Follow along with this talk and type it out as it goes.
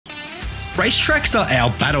Racetracks are our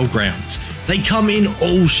battleground. They come in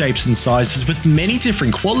all shapes and sizes with many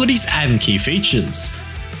different qualities and key features.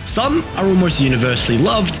 Some are almost universally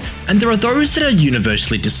loved, and there are those that are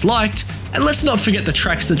universally disliked, and let's not forget the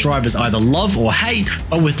tracks that drivers either love or hate,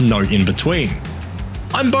 but with no in between.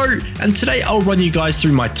 I'm Beau, and today I'll run you guys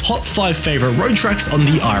through my top 5 favourite road tracks on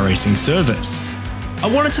the iRacing service. I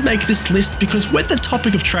wanted to make this list because when the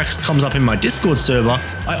topic of tracks comes up in my Discord server,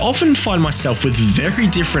 I often find myself with very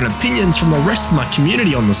different opinions from the rest of my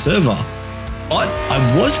community on the server. But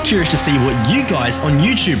I was curious to see what you guys on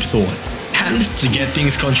YouTube thought. And to get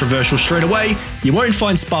things controversial straight away, you won't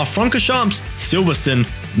find Spa-Francorchamps, Silverstone,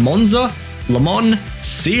 Monza, Le Mans,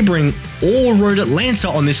 Sebring, or Road Atlanta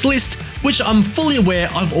on this list, which I'm fully aware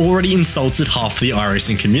I've already insulted half the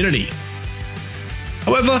iRacing community.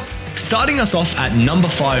 However, starting us off at number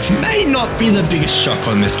 5 may not be the biggest shock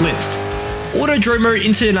on this list. Autodromo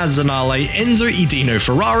Internazionale Enzo Edino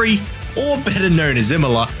Ferrari, or better known as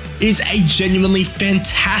Imola, is a genuinely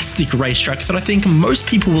fantastic racetrack that I think most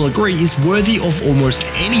people will agree is worthy of almost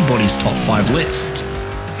anybody's top 5 list.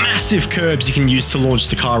 Massive curbs you can use to launch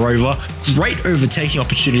the car over, great overtaking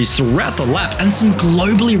opportunities throughout the lap, and some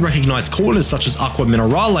globally recognised corners such as Acqua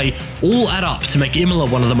Minerale all add up to make Imola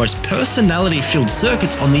one of the most personality-filled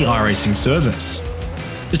circuits on the iRacing service.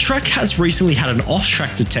 The track has recently had an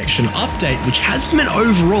off-track detection update, which has meant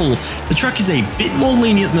overall the track is a bit more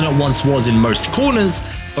lenient than it once was in most corners,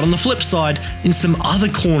 but on the flip side, in some other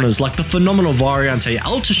corners like the phenomenal Variante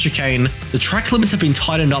Alta chicane, the track limits have been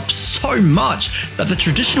tightened up so much that the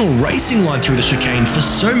traditional racing line through the chicane for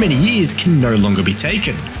so many years can no longer be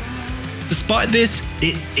taken. Despite this,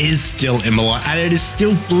 it is still Imola, and it is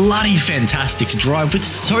still bloody fantastic to drive with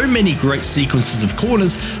so many great sequences of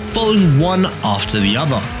corners following one after the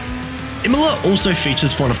other. Imola also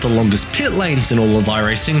features one of the longest pit lanes in all of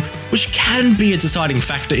iRacing, which can be a deciding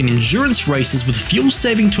factor in endurance races with fuel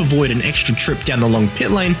saving to avoid an extra trip down the long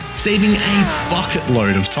pit lane, saving a bucket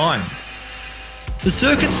load of time. The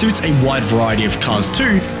circuit suits a wide variety of cars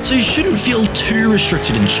too, so you shouldn't feel too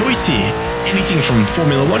restricted in choice here. Anything from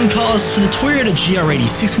Formula 1 cars to the Toyota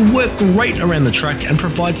GR86 will work great around the track and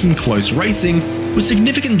provide some close racing, with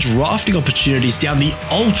significant drafting opportunities down the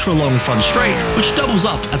ultra-long front straight, which doubles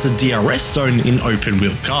up as a DRS zone in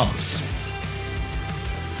open-wheel cars.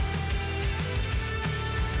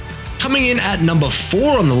 Coming in at number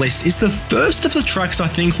 4 on the list is the first of the tracks I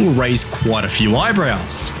think will raise quite a few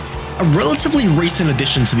eyebrows. A relatively recent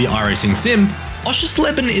addition to the iRacing sim,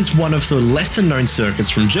 Oschersleben is one of the lesser known circuits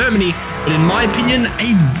from Germany, but in my opinion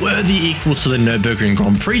a worthy equal to the Nürburgring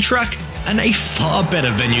Grand Prix track, and a far better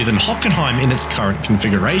venue than Hockenheim in its current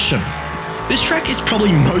configuration. This track is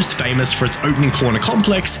probably most famous for its opening corner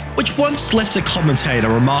complex, which once left a commentator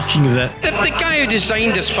remarking that the guy who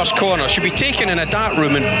designed this first corner should be taken in a dark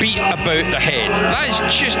room and beat about the head. That is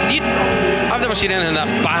just... I've never seen anything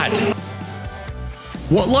that bad.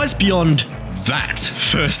 What lies beyond that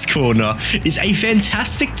first corner is a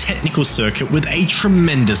fantastic technical circuit with a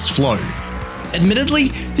tremendous flow. Admittedly,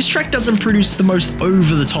 this track doesn't produce the most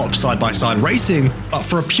over-the-top side-by-side racing, but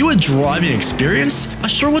for a pure driving experience, I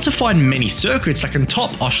struggle to find many circuits that can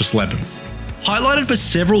top Oschersleben. Highlighted by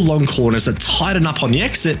several long corners that tighten up on the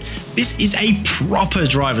exit, this is a proper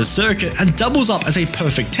driver's circuit and doubles up as a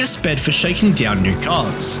perfect testbed for shaking down new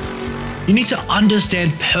cars. You need to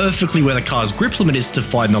understand perfectly where the car's grip limit is to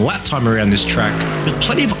find the lap time around this track, with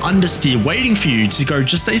plenty of understeer waiting for you to go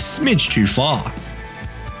just a smidge too far.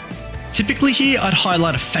 Typically here I'd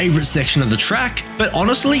highlight a favourite section of the track, but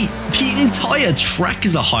honestly, the entire track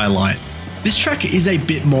is a highlight. This track is a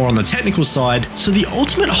bit more on the technical side, so the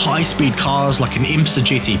ultimate high-speed cars like an IMSA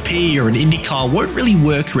GTP or an IndyCar won't really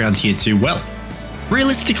work around here too well.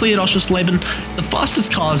 Realistically at Oschersleben, the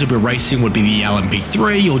fastest cars you'll be racing would be the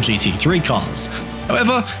LMP3 or GT3 cars.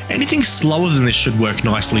 However, anything slower than this should work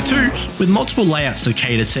nicely too, with multiple layouts to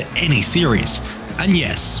cater to any series. And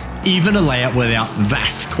yes, even a layout without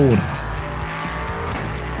that corner.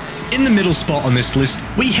 In the middle spot on this list,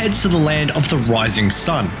 we head to the land of the rising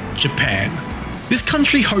sun, Japan. This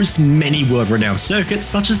country hosts many world-renowned circuits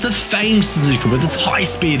such as the famed Suzuka with its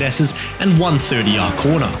high-speed S's and 130R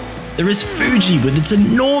corner. There is Fuji with its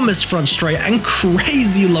enormous front straight and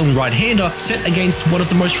crazy long right-hander set against one of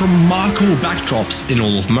the most remarkable backdrops in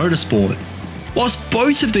all of motorsport. Whilst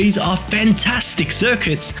both of these are fantastic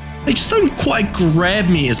circuits, they just don't quite grab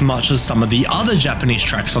me as much as some of the other Japanese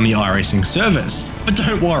tracks on the iRacing service. But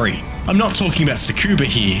don't worry, I'm not talking about Tsukuba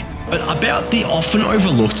here, but about the often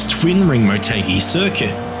overlooked twin ring Motegi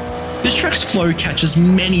circuit. This track's flow catches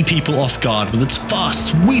many people off guard with its fast,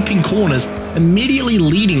 sweeping corners, immediately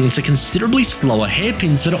leading into considerably slower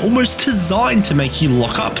hairpins that are almost designed to make you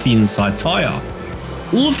lock up the inside tyre.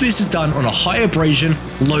 All of this is done on a high abrasion,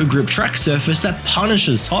 low grip track surface that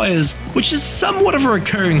punishes tyres, which is somewhat of a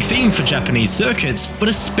recurring theme for Japanese circuits, but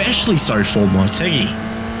especially so for Motegi.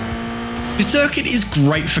 The circuit is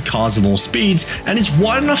great for cars of all speeds and is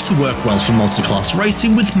wide enough to work well for multi-class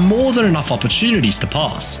racing with more than enough opportunities to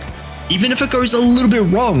pass. Even if it goes a little bit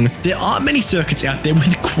wrong, there aren't many circuits out there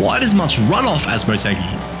with quite as much runoff as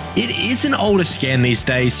Motegi. It is an older scan these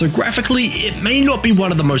days, so graphically it may not be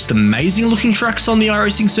one of the most amazing looking tracks on the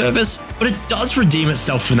iRacing service, but it does redeem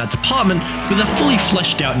itself in that department with a fully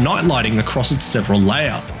fleshed out night lighting across its several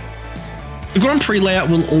layouts. The Grand Prix layout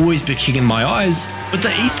will always be king in my eyes, but the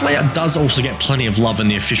East layout does also get plenty of love in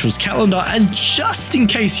the official's calendar, and just in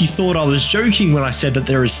case you thought I was joking when I said that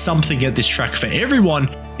there is something at this track for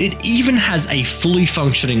everyone, it even has a fully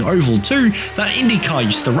functioning oval too that IndyCar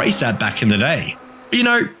used to race at back in the day. But you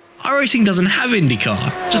know, iRacing doesn't have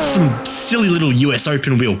IndyCar, just some silly little US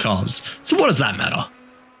open wheel cars, so what does that matter?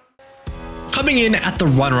 Coming in at the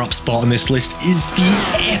runner-up spot on this list is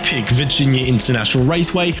the epic Virginia International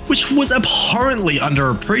Raceway, which was abhorrently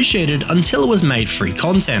underappreciated until it was made free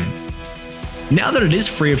content. Now that it is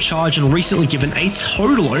free of charge and recently given a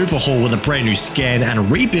total overhaul with a brand new scan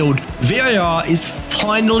and rebuild, VIR is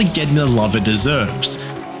finally getting the love it deserves.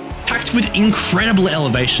 Packed with incredible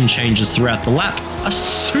elevation changes throughout the lap, a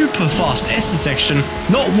super fast S section,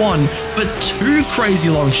 not one, but two crazy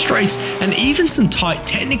long straights, and even some tight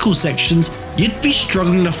technical sections, you'd be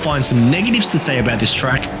struggling to find some negatives to say about this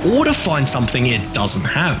track or to find something it doesn't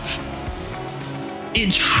have.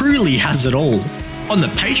 It truly has it all. On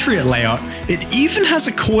the Patriot layout, it even has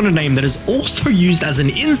a corner name that is also used as an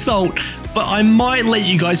insult, but I might let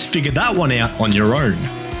you guys figure that one out on your own.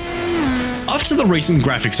 After the recent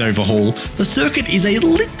graphics overhaul, the circuit is a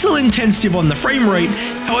little intensive on the frame rate,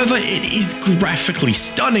 however it is graphically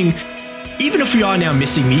stunning, even if we are now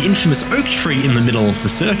missing the infamous oak tree in the middle of the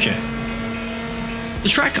circuit. The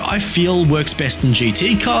track I feel works best in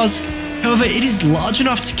GT cars, however it is large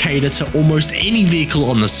enough to cater to almost any vehicle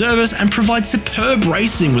on the service and provides superb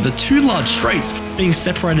racing with the two large straights being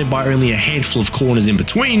separated by only a handful of corners in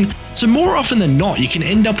between, so more often than not you can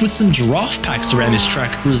end up with some draft packs around this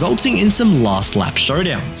track resulting in some last lap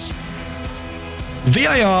showdowns.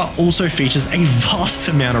 VIR also features a vast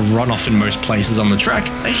amount of runoff in most places on the track,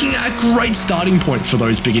 making it a great starting point for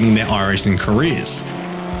those beginning their iRacing careers.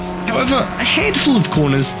 However, a handful of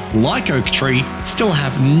corners, like Oak Tree, still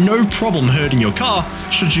have no problem hurting your car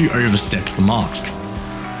should you overstep the mark.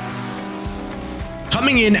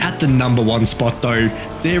 Coming in at the number one spot though,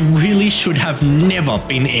 there really should have never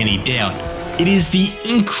been any doubt. It is the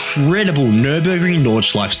incredible Nürburgring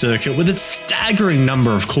Nordschleife circuit with its staggering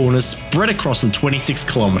number of corners spread across the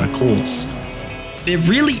 26-kilometer course. There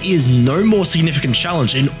really is no more significant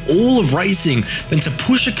challenge in all of racing than to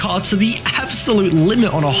push a car to the absolute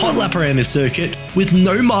limit on a hot lap around this circuit with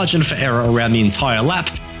no margin for error around the entire lap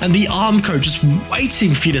and the Armco just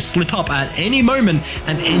waiting for you to slip up at any moment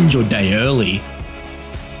and end your day early.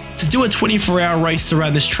 To do a 24-hour race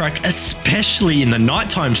around this track, especially in the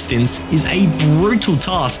nighttime stints, is a brutal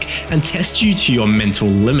task and tests you to your mental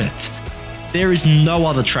limit. There is no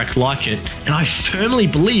other track like it, and I firmly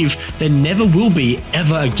believe there never will be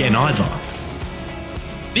ever again either.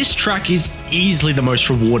 This track is easily the most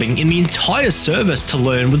rewarding in the entire service to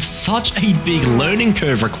learn, with such a big learning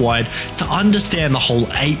curve required to understand the whole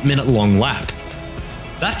 8-minute long lap.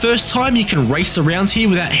 That first time you can race around here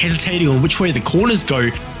without hesitating on which way the corners go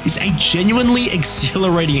is a genuinely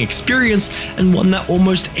exhilarating experience and one that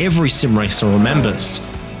almost every sim racer remembers.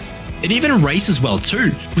 It even races well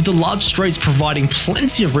too, with the large straights providing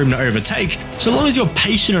plenty of room to overtake, so long as you're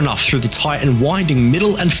patient enough through the tight and winding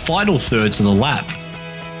middle and final thirds of the lap.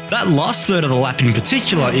 That last third of the lap in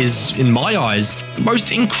particular is, in my eyes, the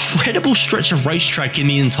most incredible stretch of racetrack in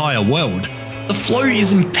the entire world. The flow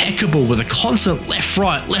is impeccable with a constant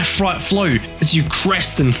left-right flow as you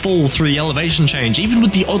crest and fall through the elevation change, even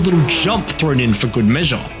with the odd little jump thrown in for good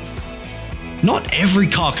measure. Not every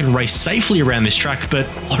car can race safely around this track, but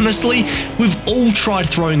honestly, we've all tried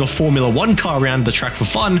throwing a Formula 1 car around the track for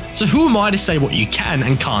fun, so who am I to say what you can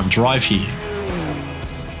and can't drive here?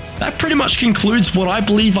 That pretty much concludes what I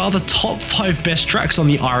believe are the top 5 best tracks on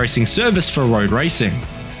the iRacing service for road racing.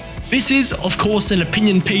 This is, of course, an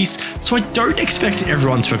opinion piece, so I don't expect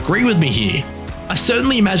everyone to agree with me here. I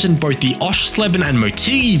certainly imagine both the Oshsleben and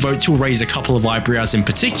Motegi votes will raise a couple of eyebrows in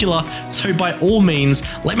particular, so by all means,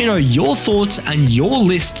 let me know your thoughts and your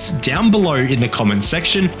lists down below in the comments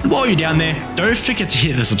section. And while you're down there, don't forget to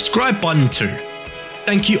hit the subscribe button too.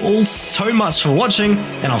 Thank you all so much for watching,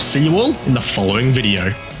 and I'll see you all in the following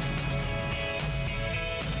video.